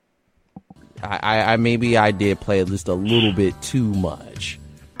I maybe I did play just a little bit too much.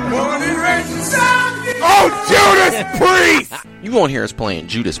 Oh, Judas Priest! You won't hear us playing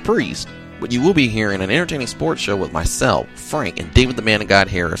Judas Priest, but you will be hearing an entertaining sports show with myself, Frank, and David the Man of God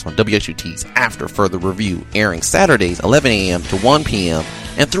Harris on WXUT's After Further Review, airing Saturdays 11 a.m. to 1 p.m.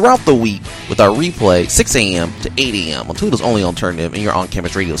 and throughout the week with our replay 6 a.m. to 8 a.m. on Toledo's only alternative and your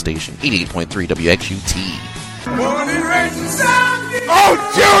on-campus radio station, 88.3 WXUT.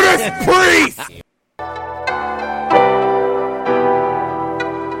 Oh, Judas Priest!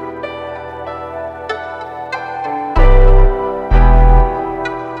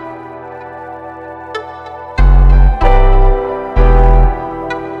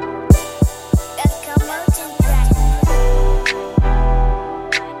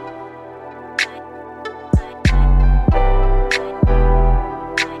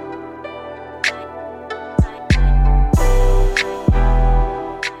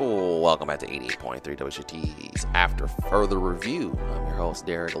 Welcome back to 88.3 WXUT's After Further Review. I'm your host,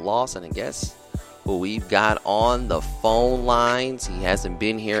 Derek Lawson, and guess who we've got on the phone lines? He hasn't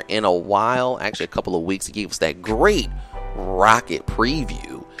been here in a while, actually a couple of weeks. He gave us that great Rocket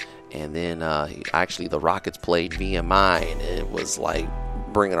preview, and then the Rockets played VMI, and it was like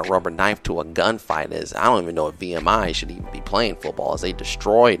bringing a rubber knife to a gunfight. As I don't even know if VMI should even be playing football, as they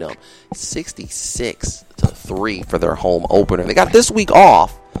destroyed them 66-3 for their home opener. They got this week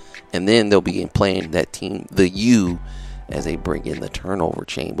off, and then they'll be playing that team, the U, as they bring in the turnover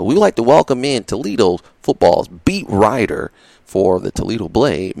chain. But we would like to welcome in Toledo football's beat writer for the Toledo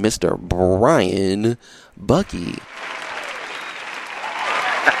Blade, Mr. Brian Bucky.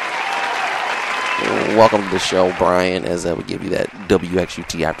 Welcome to the show, Brian, as we give you that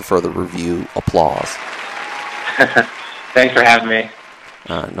WXUT After Further Review applause. Thanks for having me.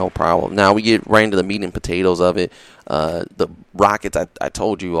 No problem. Now we get right into the meat and potatoes of it. The Rockets, I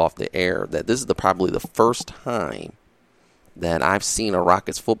told you off the air that this is probably the first time that I've seen a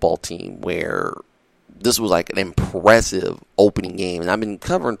Rockets football team where this was like an impressive opening game. And I've been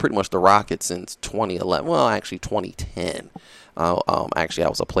covering pretty much the Rockets since 2011. Well, actually 2010. Actually, I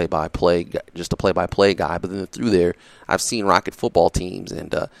was a play-by-play guy. But then through there, I've seen Rocket football teams,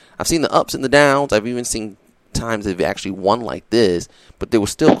 and I've seen the ups and the downs. I've even seen times they've actually won like this, but there were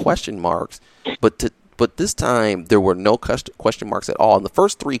still question marks. But this time, there were no question marks at all. In the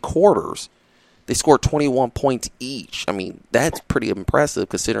first three quarters, they scored 21 points each. I mean, that's pretty impressive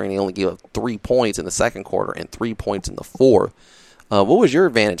considering they only gave up 3 points in the second quarter and 3 points in the fourth. What was your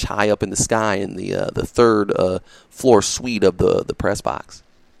advantage high up in the sky in the third floor suite of the press box?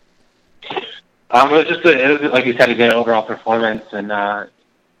 It was like you said, a good overall performance, and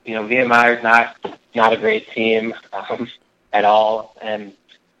VMI is not a great team at all, and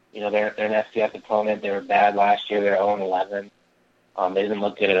they're an FCS opponent. They were bad last year. They're 0-11. They didn't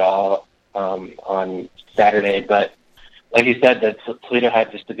look good at all on Saturday, but like you said, Toledo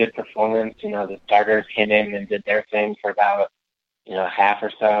had just a good performance. The starters came in and did their thing for about half or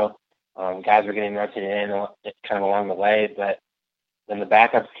so. Guys were getting rotated in kind of along the way, but then the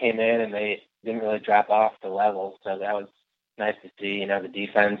backups came in and they didn't really drop off the level, so that was nice to see. The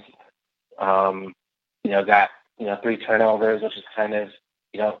defense, got 3 turnovers, which is kind of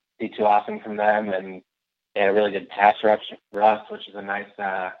see too often from them, and they had a really good pass rush, which is a nice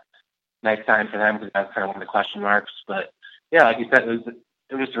sign for them because that's kind of one of the question marks. But yeah, like you said, it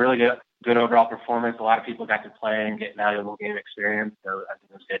was a really good overall performance. A lot of people got to play and get valuable game experience, so I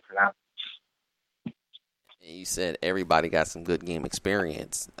think it was good for them. You said everybody got some good game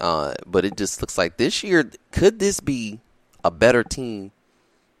experience, but it just looks like this year, could this be a better team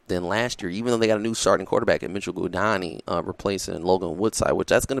than last year, even though they got a new starting quarterback at Mitchell Gudani, replacing Logan Woodside, which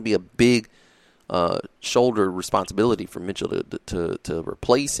that's going to be a big shoulder responsibility for Mitchell to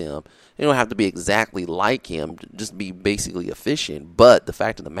replace him. You don't have to be exactly like him, just be basically efficient. But the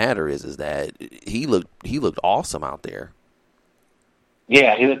fact of the matter is that he looked awesome out there.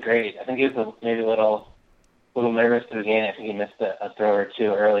 Yeah, he looked great. I think he was maybe a little nervous through the game. I think he missed a throw or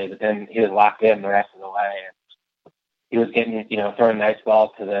two early, but then he was locked in the rest of the way. He was getting, throwing nice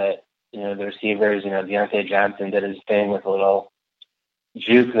balls to the receivers. Deontay Johnson did his thing with a little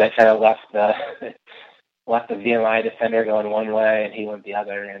juke that kind of left the VMI defender going one way and he went the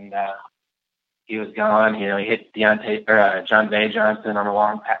other, and he was gone. He hit John Bay Johnson on a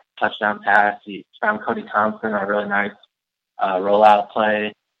long touchdown pass. He found Cody Thompson on a really nice rollout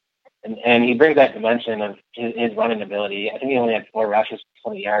play, and he brings that dimension of his running ability. I think he only had 4 rushes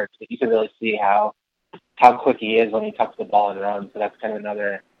for 20 yards, but you can really see how quick he is when he tucks the ball and runs. So that's kind of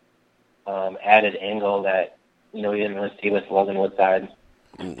another added angle that we didn't really see with Logan Woodside.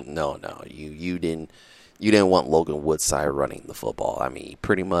 No, you didn't. you didn't want Logan Woodside running the football. I mean,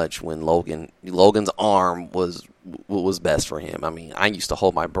 pretty much when Logan's arm was best for him. I mean, I used to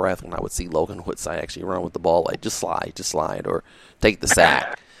hold my breath when I would see Logan Woodside actually run with the ball, like just slide, or take the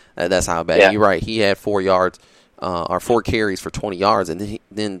sack. That's how bad. Yeah. You're right. He had 4 yards, or 4 carries for 20 yards, and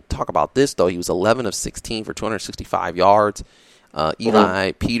then talk about this though. He was 11 of 16 for 265 yards.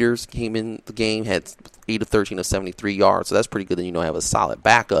 Eli Peters came in the game, had 8 of 13 of 73 yards, so that's pretty good. Then have a solid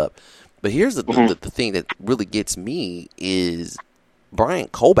backup. But here's the thing that really gets me is Brian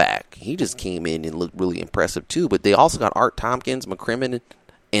Koback. He just came in and looked really impressive too. But they also got Art Tompkins, McCrimmon,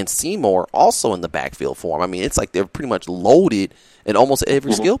 and Seymour also in the backfield for him. I mean, it's like they're pretty much loaded in almost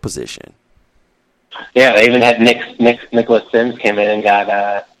every skill position. Yeah, they even had Nicholas Sims came in and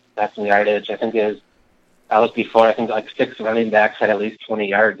got some yardage. I think it was, I looked before, I think like 6 running backs had at least 20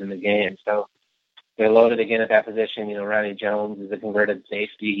 yards in the game. So they're loaded again at that position. Ronnie Jones is a converted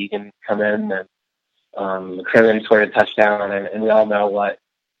safety. He can come in, and McCrimmon scored a touchdown, and we all know what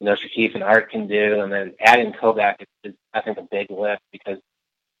Shakif and Art can do. And then adding Koback is I think, a big lift because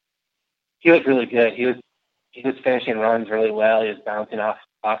he was really good. He was finishing runs really well. He was bouncing off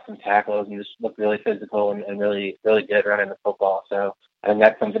some tackles and just looked really physical and really, really good running the football. So I think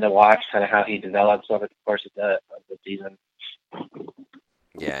that's something to watch, kind of how he develops over the course of the season.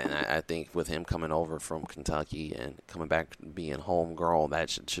 Yeah, and I think with him coming over from Kentucky and coming back being homegrown, that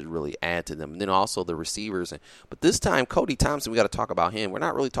should really add to them. And then also the receivers. But this time, Cody Thompson, we got to talk about him. We're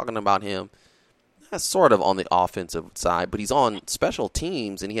not really talking about him. That's sort of on the offensive side, but he's on special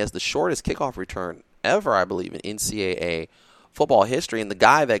teams, and he has the shortest kickoff return ever, I believe, in NCAA football history. And the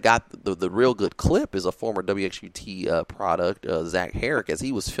guy that got the real good clip is a former WXUT product, Zach Herrick, as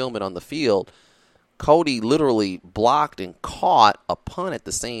he was filming on the field. Cody literally blocked and caught a punt at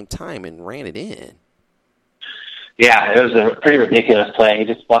the same time and ran it in. Yeah, it was a pretty ridiculous play. He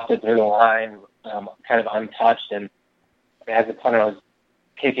just bluffed it through the line, kind of untouched, and as the punter was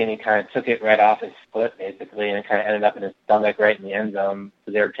kicking, he kind of took it right off his foot, basically, and it kind of ended up in his stomach right in the end zone.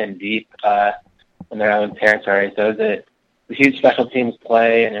 So they were pinned deep in their own territory. So it was a huge special teams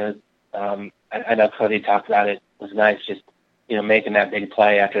play, and it was, I know Cody talked about it. It was nice just making that big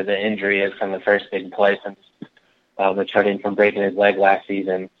play after the injury is from the first big play since returning from breaking his leg last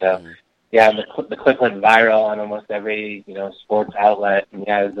season. So, yeah, the clip went viral on almost every, sports outlet. And,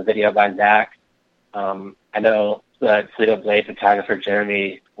 yeah, it was a video by Zach. I know the Toledo Blade photographer,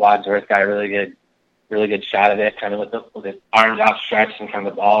 Jeremy Wadsworth, got a really good shot of it, kind of with his arms outstretched and kind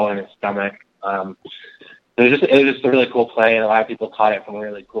of the ball in his stomach. It was just a really cool play, and a lot of people caught it from a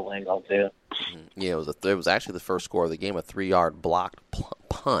really cool angle, too. Yeah, it was actually the first score of the game, a 3-yard blocked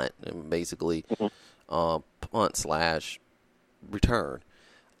punt, and basically punt/return.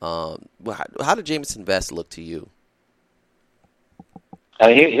 How did Jamison Vest look to you?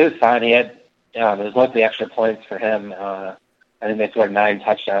 He was fine. He had there was mostly extra points for him. I think they scored 9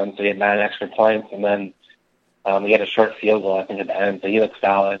 touchdowns, so he had 9 extra points, and then he had a short field goal, I think, at the end, so he looked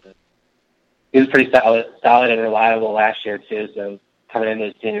solid. He was pretty solid and reliable last year, too, so coming into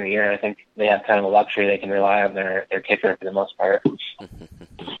his senior year, I think they have kind of a luxury. They can rely on their kicker for the most part.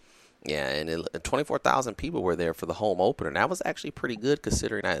 Yeah, and 24,000 people were there for the home opener. And that was actually pretty good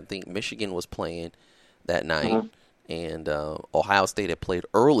considering I think Michigan was playing that night, and Ohio State had played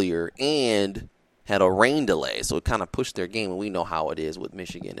earlier and had a rain delay, so it kind of pushed their game. And we know how it is with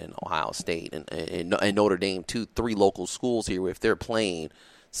Michigan and Ohio State and Notre Dame, 3 local schools here. If they're playing,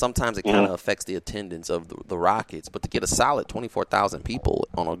 sometimes it kind of affects the attendance of the Rockets. But to get a solid 24,000 people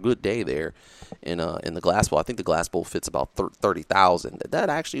on a good day there in the Glass Bowl, I think the Glass Bowl fits about 30,000. That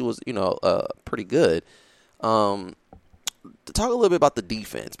actually was pretty good. To talk a little bit about the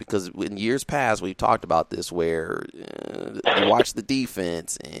defense, because in years past we've talked about this where you watch the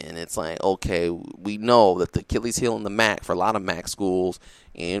defense and it's like, okay, we know that the Achilles heel in the MAC for a lot of MAC schools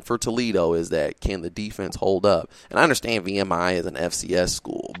and for Toledo is that can the defense hold up? And I understand VMI is an FCS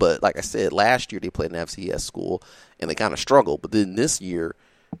school, but like I said, last year they played an FCS school and they kind of struggled, but then this year,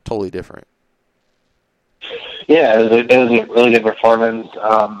 totally different. Yeah, it was a really good performance.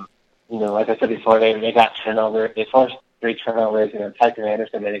 Like I said before, they got turnover. They forced 3 turnovers. Tyker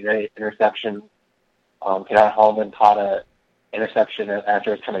Anderson made a great interception. Kennard Holman caught an interception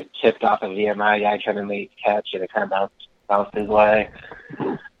after it kind of chipped off a VMI guy trying to make a catch, and it kind of bounced his way.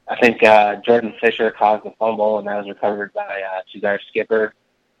 I think Jordan Fisher caused the fumble, and that was recovered by Cesar Skipper.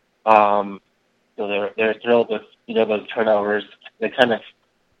 So they're thrilled with those turnovers. They kind of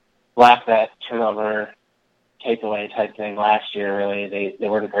lacked that turnover takeaway type thing last year. Really, they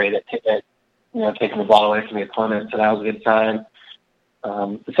weren't great at taking the ball away from the opponent, so that was a good sign.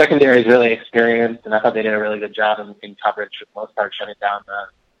 The secondary is really experienced, and I thought they did a really good job in coverage for the most part, shutting down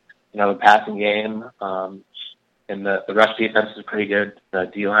the passing game. And the rush defense is pretty good.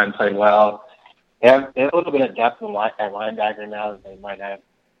 The D-line played well. They have a little bit of depth at linebacker now that they might have.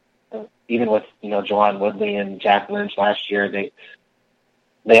 Even with, Jawan Woodley and Jack Lynch last year,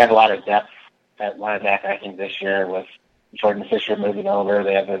 they have a lot of depth at linebacker, I think, this year with Jordan Fisher moving over.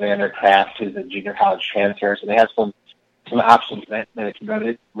 They have Evander Kraft, who's a junior college transfer. So they have some options that they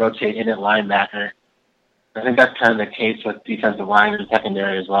can rotate in at linebacker. I think that's kind of the case with defensive line and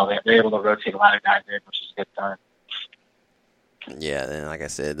secondary as well. They're able to rotate a lot of guys in, which is a good sign. Yeah, and like I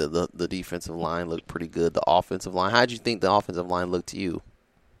said, the defensive line looked pretty good. The offensive line, how did you think the offensive line looked to you?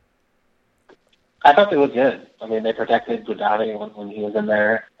 I thought they looked good. I mean, they protected Goudani when he was in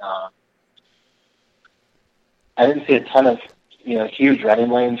there. I didn't see a ton of, huge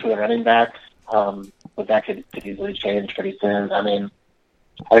running lanes for the running backs, but that could easily change pretty soon. I mean,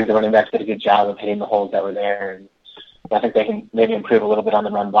 I think the running backs did a good job of hitting the holes that were there, and I think they can maybe improve a little bit on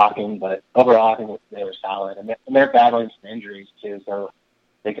the run blocking, but overall I think they were solid. And they're battling some injuries too, so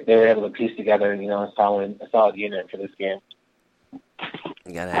they were able to piece together, a solid unit for this game.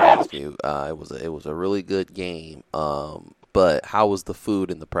 I gotta ask you, it was a really good game, but how was the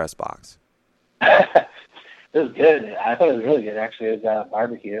food in the press box? It was good. I thought it was really good, actually. It was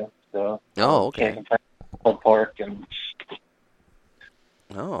barbecue. So, okay. Pulled pork and...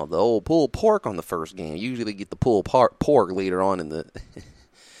 Oh, the old pulled pork on the first game. Usually they get the pulled pork later on in the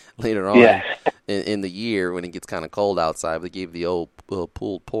in the year when it gets kind of cold outside. They gave the old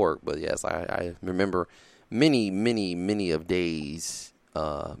pulled pork. But yes, I remember many of days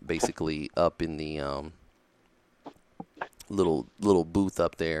basically up in the little booth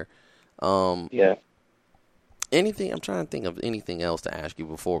up there. Yeah. I'm trying to think of anything else to ask you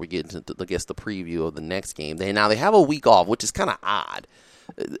before we get into, the preview of the next game. They have a week off, which is kind of odd.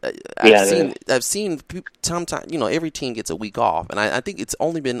 I've seen sometimes, every team gets a week off, and I think it's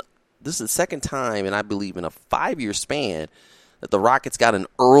only been, this is the second time, and I believe in a 5-year span, that the Rockets got an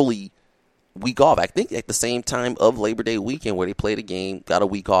early week off. I think at the same time of Labor Day weekend where they played a game, got a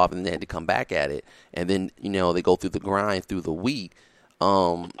week off, and they had to come back at it. And then, they go through the grind through the week.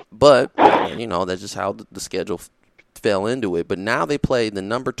 But, that's just how the schedule fell into it. But now they play the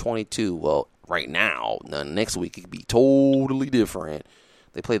number 22. Well, right now, next week it could be totally different.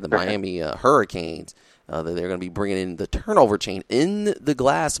 They play the Miami Hurricanes. They're going to be bringing in the turnover chain in the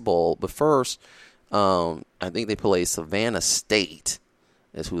Glass Bowl. But first, I think they play Savannah State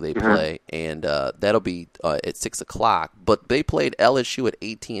is who they play. And that'll be at 6 o'clock. But they played LSU at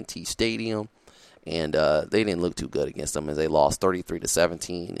AT&T Stadium. And they didn't look too good against them as they lost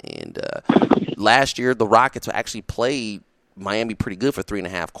 33-17. And last year, the Rockets actually played Miami pretty good for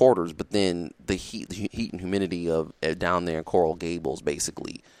 3.5 quarters, but then the heat and humidity of down there in Coral Gables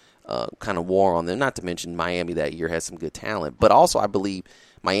basically kind of wore on them. Not to mention Miami that year has some good talent, but also I believe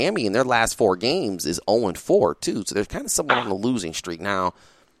Miami in their last 4 games is 0-4 too. So they're kind of somewhat on a losing streak now.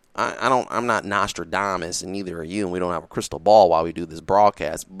 I'm not Nostradamus, and neither are you, and we don't have a crystal ball while we do this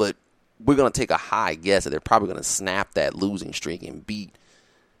broadcast, but we're going to take a high guess that they're probably going to snap that losing streak and beat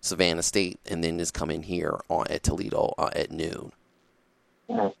Savannah State and then just come in here at Toledo at noon.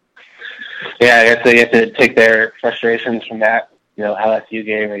 Yeah, I guess they get to take their frustrations from that, LSU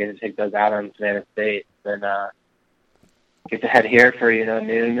game. They get to take those out on Savannah State. Then get to head here for,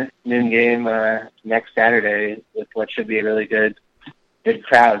 noon game next Saturday with what should be a really good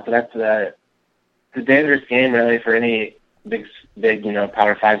crowd. So that's it's a dangerous game really for any big,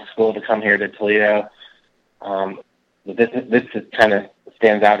 Power 5 school to come here to Toledo. This kind of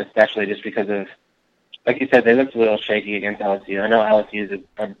stands out, especially just because of, like you said, they looked a little shaky against LSU. I know LSU is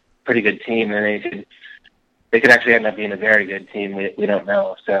a pretty good team, and they could actually end up being a very good team. We don't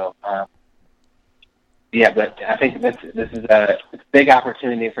know. So, but I think this is a big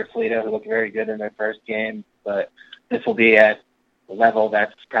opportunity for Toledo, who looked very good in their first game. But this will be at a level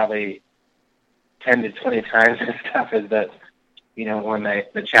that's probably 10 to 20 times as tough as the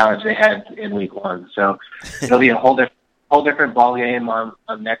challenge they had in week 1. So it'll be a whole different ball game on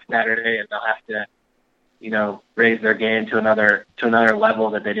next Saturday, and they'll have to, raise their game to another level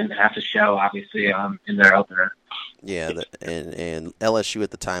that they didn't have to show, obviously, in their opener. Yeah, and LSU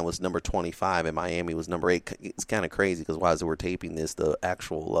at the time was number 25, and Miami was number 8. It's kind of crazy because while we're taping this, the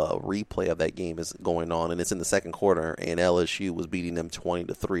actual replay of that game is going on, and it's in the second quarter, and LSU was beating them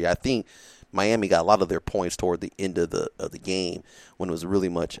 20-3. I think Miami got a lot of their points toward the end of the game when it was really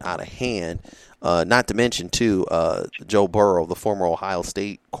much out of hand. Not to mention, too, Joe Burrow, the former Ohio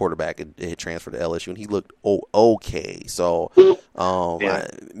State quarterback, had transferred to LSU, and he looked okay. So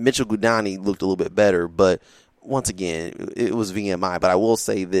Mitchell Goudani looked a little bit better, but once again, it was VMI. But I will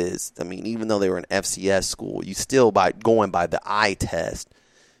say this. I mean, even though they were an FCS school, you still, by going by the eye test,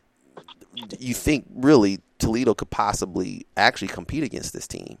 you think really Toledo could possibly actually compete against this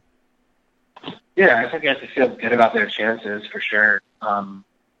team? Yeah, I think I have to feel good about their chances for sure.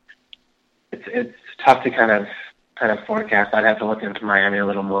 It's tough to kind of forecast. I'd have to look into Miami a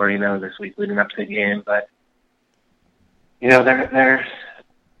little more, this week leading up to the game. But they're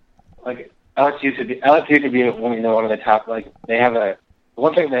like LSU could be one of the top. Like they have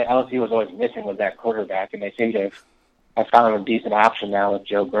one thing that LSU was always missing was that quarterback, and they seem to have found a decent option now with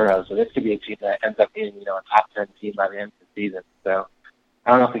Joe Burrow. So this could be a team that ends up being a top 10 team by the end of the season. So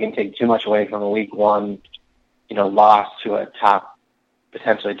I don't know if we can take too much away from a week one, loss to a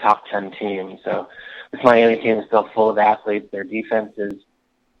potentially top 10 team. So this Miami team is still full of athletes. Their defense is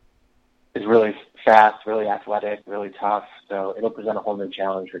really fast, really athletic, really tough. So it'll present a whole new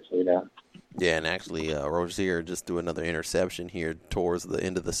challenge for Toledo. Yeah, and actually, Rozier just threw another interception here towards the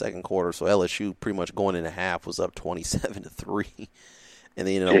end of the second quarter. So LSU, pretty much going into half, was up 27-3, and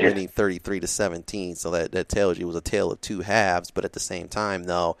they ended up winning 33-17. So that tells you it was a tale of two halves. But at the same time,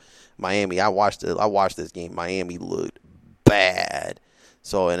 though, Miami, I watched this game. Miami looked bad.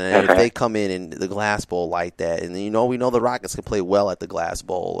 So and if they come in the Glass Bowl like that, and we know the Rockets can play well at the Glass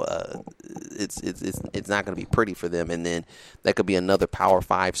Bowl, it's not going to be pretty for them. And then that could be another Power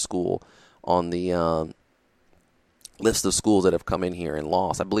 5 school on the list of schools that have come in here and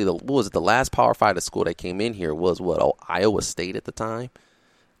lost. I believe the last Power 5 school that came in here was Iowa State at the time,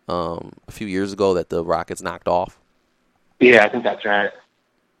 a few years ago that the Rockets knocked off. Yeah, I think that's right.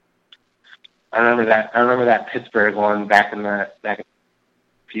 I remember that Pittsburgh one back a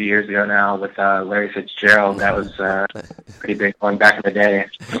few years ago now with Larry Fitzgerald. That was a pretty big one back in the day.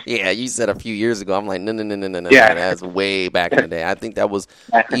 Yeah, you said a few years ago. I'm like, no. Yeah. That's way back in the day. I think that was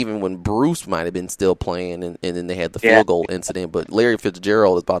even when Bruce might have been still playing, and then they had the field goal incident. But Larry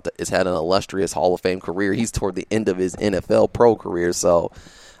Fitzgerald has had an illustrious Hall of Fame career. He's toward the end of his NFL pro career. So,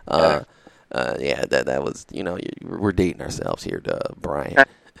 that was, we're dating ourselves here, Brian.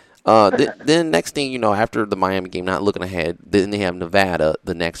 Then next thing after the Miami game, not looking ahead, then they have Nevada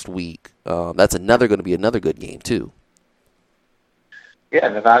the next week. That's going to be another good game too. Yeah,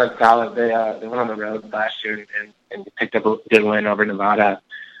 Nevada's solid. They went on the road last year and picked up a good win over Nevada.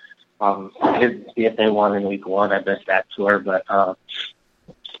 I didn't see if they won in week one. I missed that tour, but that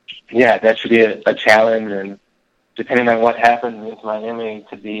should be a challenge. And depending on what happens with Miami, it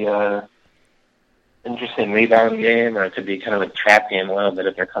could be interesting rebound game, or it could be kind of a trap game a little bit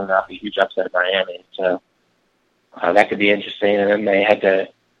if they're coming off a huge upset at Miami. So that could be interesting. And then they head to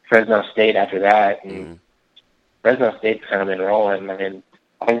Fresno State after that. And Fresno State's kind of been rolling. I mean,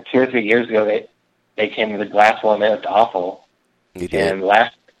 I think 2 or 3 years ago they came to the Glass Bowl and they looked awful. And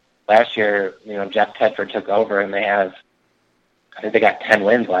last year, Jeff Tedford took over, and I think they got 10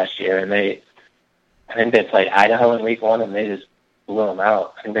 wins last year. And I think they played Idaho in week one, and they just blew them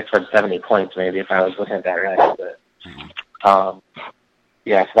out. I think they scored 70 points, maybe, if I was looking at that right. But, so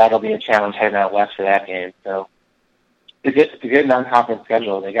that'll be a challenge heading out west for that game. So it's a good non-conference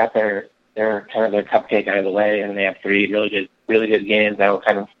schedule. They got their kind of their cupcake out of the way, and they have 3 really good games that will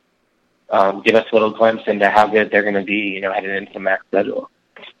kind of give us a little glimpse into how good they're going to be, headed into the MAC schedule.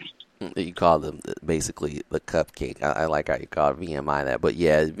 You call them basically the cupcake. I like how you call VMI that. But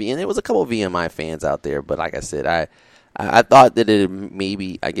yeah, and there was a couple of VMI fans out there. But like I said, I thought that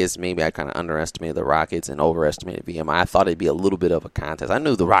maybe I kind of underestimated the Rockets and overestimated VMI. I thought it'd be a little bit of a contest. I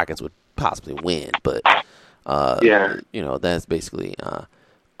knew the Rockets would possibly win, but that's basically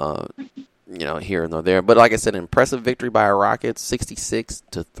here and there. But like I said, impressive victory by our Rockets,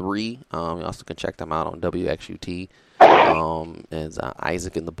 66-3. You also can check them out on WXUT. As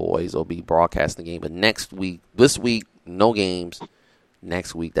Isaac and the boys will be broadcasting the game. But this week, no games.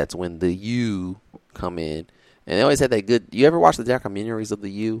 Next week, that's when the U come in. And they always had that good. You ever watch the documentaries of the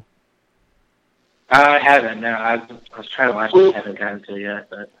U? I haven't. No, I was trying to watch it. I haven't gotten to it yet.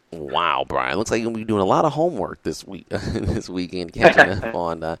 But. Wow, Brian! Looks like you're gonna be doing a lot of homework this week, this weekend, catching up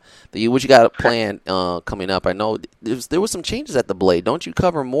on the U. What you got planned coming up? I know there was some changes at the Blade. Don't you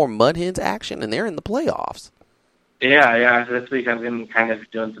cover more Mud Hens action? And they're in the playoffs. Yeah. So this week I've been kind of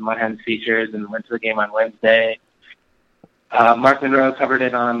doing some Mud Hens features and went to the game on Wednesday. Mark Monroe covered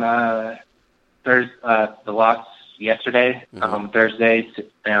it on Thursday, the loss yesterday, Thursday. So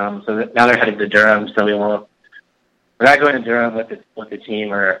now they're headed to Durham, so we're not going to Durham with the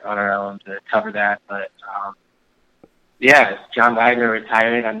team or on our own to cover that. But John Wagner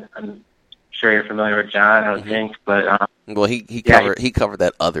retired. I'm sure you're familiar with John, I would think. But well, he covered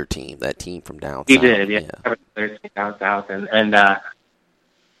that other team, that team from down south. He did, yeah. He covered the other team down south, and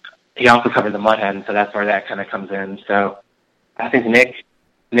he also covered the Mud Hens, so that's where that kind of comes in. So I think Nick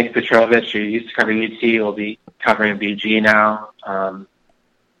Petrovich, who used to cover UT, will be covering BG now.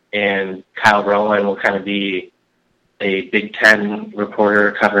 and Kyle Rowland will kind of be a Big Ten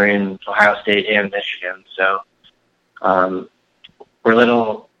reporter covering Ohio State and Michigan. So we're a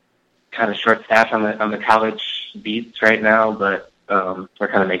little kind of short-staffed on the college beats right now, but we're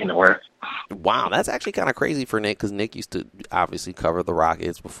kind of making it work. Wow, that's actually kind of crazy for Nick, because Nick used to obviously cover the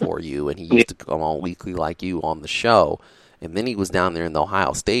Rockets before you, and he used to come on weekly like you on the show. And then he was down there in the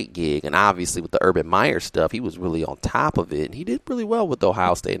Ohio State gig, and obviously with the Urban Meyer stuff, he was really on top of it, and he did really well with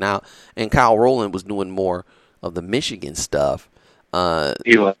Ohio State. Now, and Kyle Rowland was doing more of the Michigan stuff.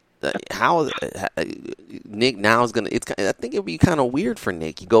 He was. How Nick now is gonna? I think it'd be kind of weird for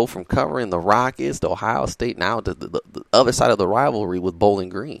Nick. You go from covering the Rockets to Ohio State now to the other side of the rivalry with Bowling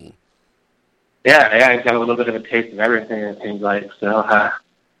Green. Yeah, he's got a little bit of a taste of everything, it seems like. So,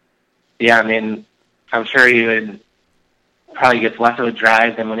 yeah, I mean, I'm sure he would probably get less of a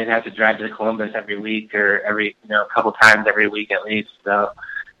drive than when he'd have to drive to Columbus every week or a couple times every week at least. So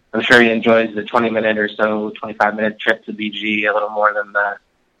I'm sure he enjoys the 20-minute or so, 25-minute trip to BG a little more than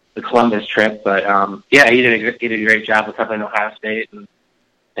the Columbus trip. But, yeah, he did a great job of covering Ohio State, and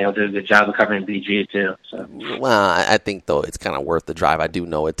he'll do a good job of covering BG too. So. Well, I think, though, it's kind of worth the drive. I do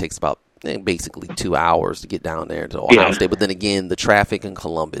know it takes about basically 2 hours to get down there to Ohio State. But then again, the traffic in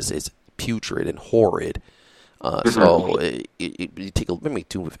Columbus is putrid and horrid. So you take maybe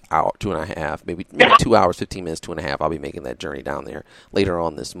 2 and a half, maybe 2 hours, 15 minutes, 2.5. I'll be making that journey down there later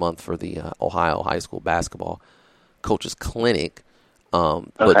on this month for the Ohio High School Basketball Coaches Clinic.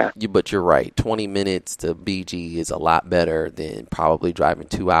 But you're right. 20 minutes to BG is a lot better than probably driving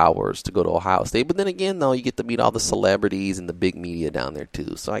 2 hours to go to Ohio State. But then again, though, you get to meet all the celebrities and the big media down there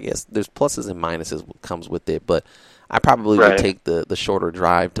too. So I guess there's pluses and minuses what comes with it. But I probably would take the shorter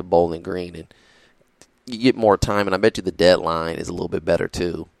drive to Bowling Green, and you get more time. And I bet you the deadline is a little bit better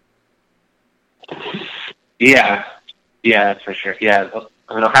too. Yeah, that's for sure. Yeah,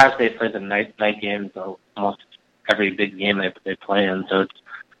 I mean, Ohio State plays a night game, so almost every big game they play in, so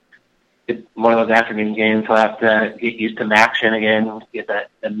it's one of those afternoon games. He'll have to get used to action again, get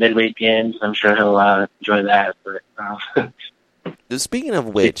the midweek games. I'm sure he'll enjoy that. But, speaking of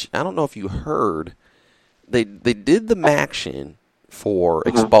which, I don't know if you heard, they did the Maction for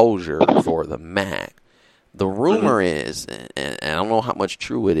exposure for the MAC. The rumor is, and I don't know how much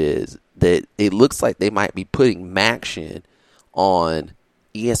true it is, that it looks like they might be putting Maction on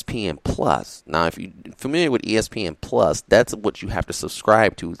ESPN Plus. Now, if you're familiar with ESPN Plus, that's what you have to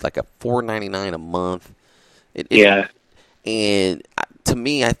subscribe to. It's like a $4.99 a month. And to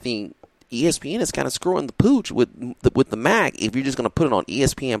me, I think ESPN is kind of screwing the pooch with the MAC. If you're just going to put it on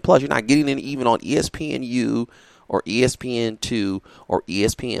ESPN Plus, you're not getting it even on ESPNU or ESPN2 or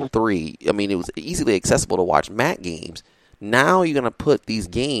ESPN3. I mean, it was easily accessible to watch MAC games. Now you're going to put these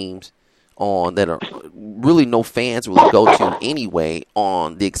games on that are really no fans really go to anyway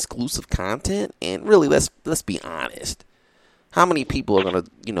on the exclusive content. And really, let's be honest, how many people are going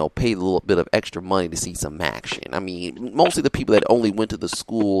to pay a little bit of extra money to see some action? I mean, mostly the people that only went to the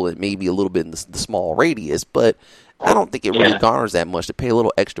school and maybe a little bit in the small radius, but I don't think it really garners that much to pay a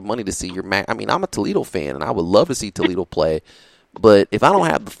little extra money to see your MAC. I mean, I'm a Toledo fan and I would love to see Toledo play, but if I don't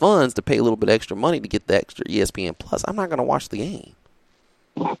have the funds to pay a little bit extra money to get the extra ESPN Plus, I'm not going to watch the game.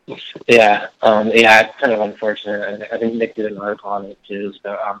 Yeah, it's kind of unfortunate. I think Nick did an article on it too.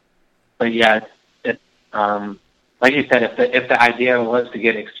 So, but yeah, like you said, if the idea was to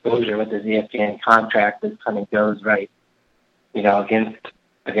get exposure with this ESPN contract, this kind of goes right, against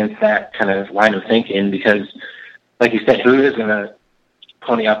that kind of line of thinking. Because, like you said, who is going to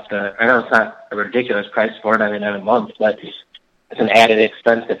pony up I know it's not a ridiculous price, $4.99 a month, but it's an added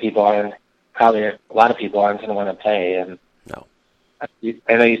expense that probably a lot of people aren't going to want to pay. And no.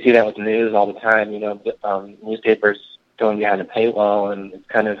 I know you see that with the news all the time, newspapers going behind a paywall, and it's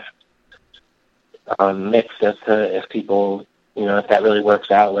kind of mixed as to if people, if that really works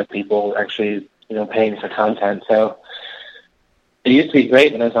out with people actually, paying for content. So it used to be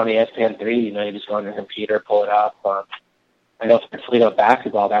great when it was on ESPN3, you just go on your computer, pull it up. I know for Toledo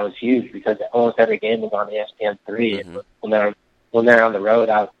basketball, that was huge because almost every game was on ESPN3. Mm-hmm. When they're on the road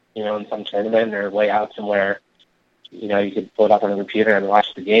out, in some tournament or way out somewhere, you could pull it up on the computer and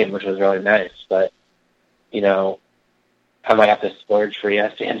watch the game, which was really nice. But, I might have to splurge for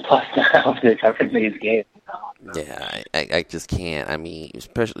ESPN Plus now to cover these games. Yeah, I just can't. I mean,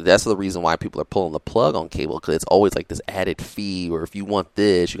 especially that's the reason why people are pulling the plug on cable, because it's always like this added fee, or if you want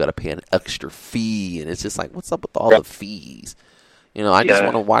this, you got to pay an extra fee, and it's just like, what's up with all the fees? I just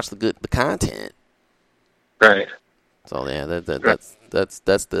want to watch the content. Right. So yeah, that's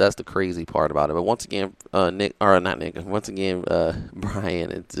the crazy part about it. But once again, Brian,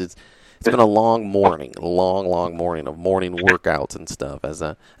 It's been a long morning, a long morning of morning workouts and stuff. As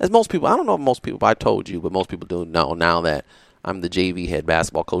most people, I don't know if most people, I told you, but most people do know now that I'm the JV head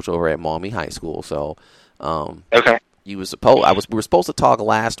basketball coach over at Maumee High School. So, Okay. we were supposed to talk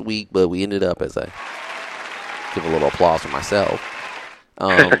last week, but we ended up, as I give a little applause for myself.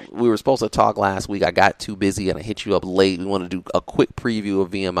 We were supposed to talk last week. I got too busy and I hit you up late. We wanted to do a quick preview of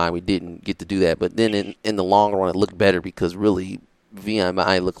VMI. We didn't get to do that, but then in the long run, it looked better because really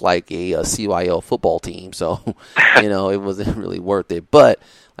VMI looked like a CYO football team. So, it wasn't really worth it. But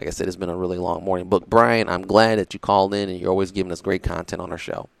like I said, it's been a really long morning. But Brian, I'm glad that you called in and you're always giving us great content on our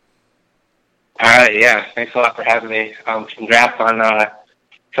show. All right, yeah. Thanks a lot for having me. Congrats on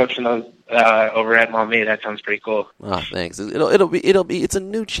coaching those over at Maumee. That sounds pretty cool. Oh, thanks. It's a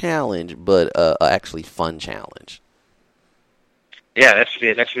new challenge, but actually fun challenge. Yeah, that should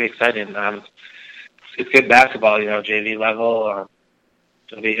be exciting. It's good basketball, JV level.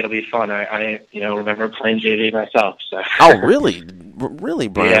 It'll be fun. I remember playing JV myself. So. Oh, really,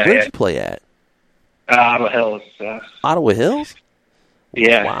 Brian? Yeah, Where did you play at? Ottawa Hills. Ottawa Hills.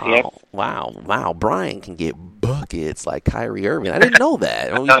 Yeah. Wow. Yep. Wow. Brian can get buckets like Kyrie Irving. I didn't know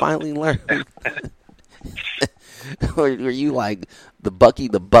that. We finally learned. Were you like the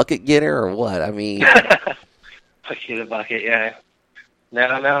bucket getter, or what? I mean, Bucky the bucket. Yeah.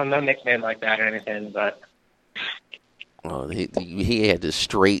 No nickname like that or anything, but. Oh, he had the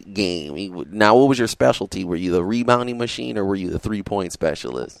straight game. Now, what was your specialty? Were you the rebounding machine, or were you the 3-point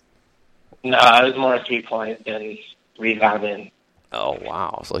specialist? No, I was more 3-point than rebounding. Oh,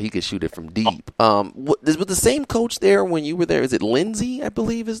 wow. So he could shoot it from deep. Was the same coach there when you were there? Is it Lindsay, I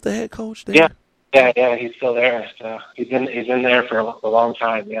believe, is the head coach there? Yeah, he's still there. So he's been there for a long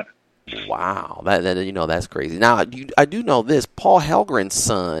time, yeah. Wow. That's crazy. Now, I do know this. Paul Helgren's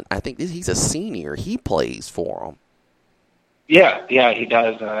son, I think he's a senior. He plays for him. Yeah, he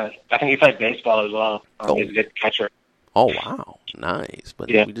does. I think he played baseball as well. He's a good catcher. Oh, wow. Nice. But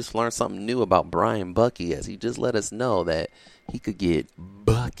yeah. We just learned something new about Brian Bucky, as he just let us know that he could get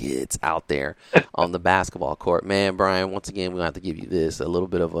buckets out there on the basketball court. Man, Brian, once again, we're going to have to give you this, a little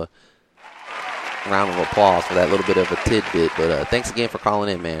bit of a round of applause for that little bit of a tidbit. But thanks again for calling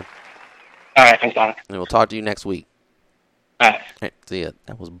in, man. All right, thanks, Doc. And we'll talk to you next week. All right. See ya.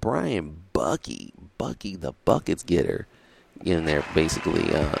 That was Brian Bucky the buckets getter, in there basically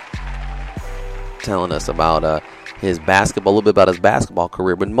telling us about a little bit about his basketball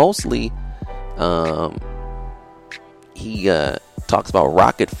career, but mostly he talks about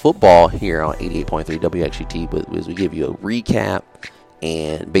Rocket football here on 88.3 WXUT, but as we give you a recap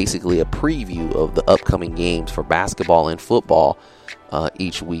and basically a preview of the upcoming games for basketball and football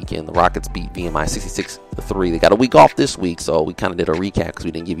each weekend. The Rockets beat VMI 66-3. They got a week off this week, so we kind of did a recap because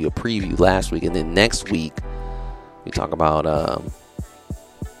we didn't give you a preview last week. And then next week, we talk about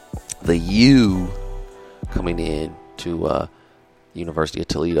the U coming in to University of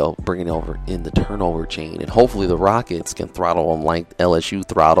Toledo, bringing over in the turnover chain. And hopefully the Rockets can throttle them like LSU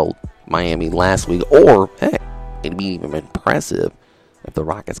throttled Miami last week. Or, heck, it'd be even impressive if the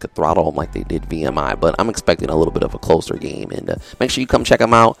Rockets could throttle them like they did VMI. But I'm expecting a little bit of a closer game. And make sure you come check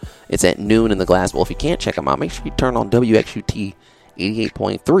them out. It's at noon in the Glass Bowl. If you can't check them out, make sure you turn on WXUT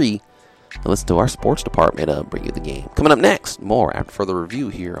 88.3 and listen to our sports department bring you the game. Coming up next, more after further review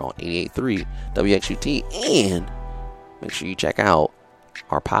here on 88.3 WXUT. And make sure you check out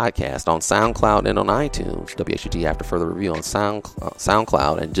our podcast on SoundCloud and on iTunes. WXUT After Further Review on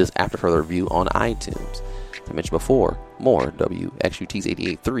SoundCloud and just After Further Review on iTunes. As I mentioned before, more WXUT's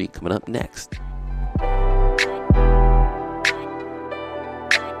 88.3 coming up next.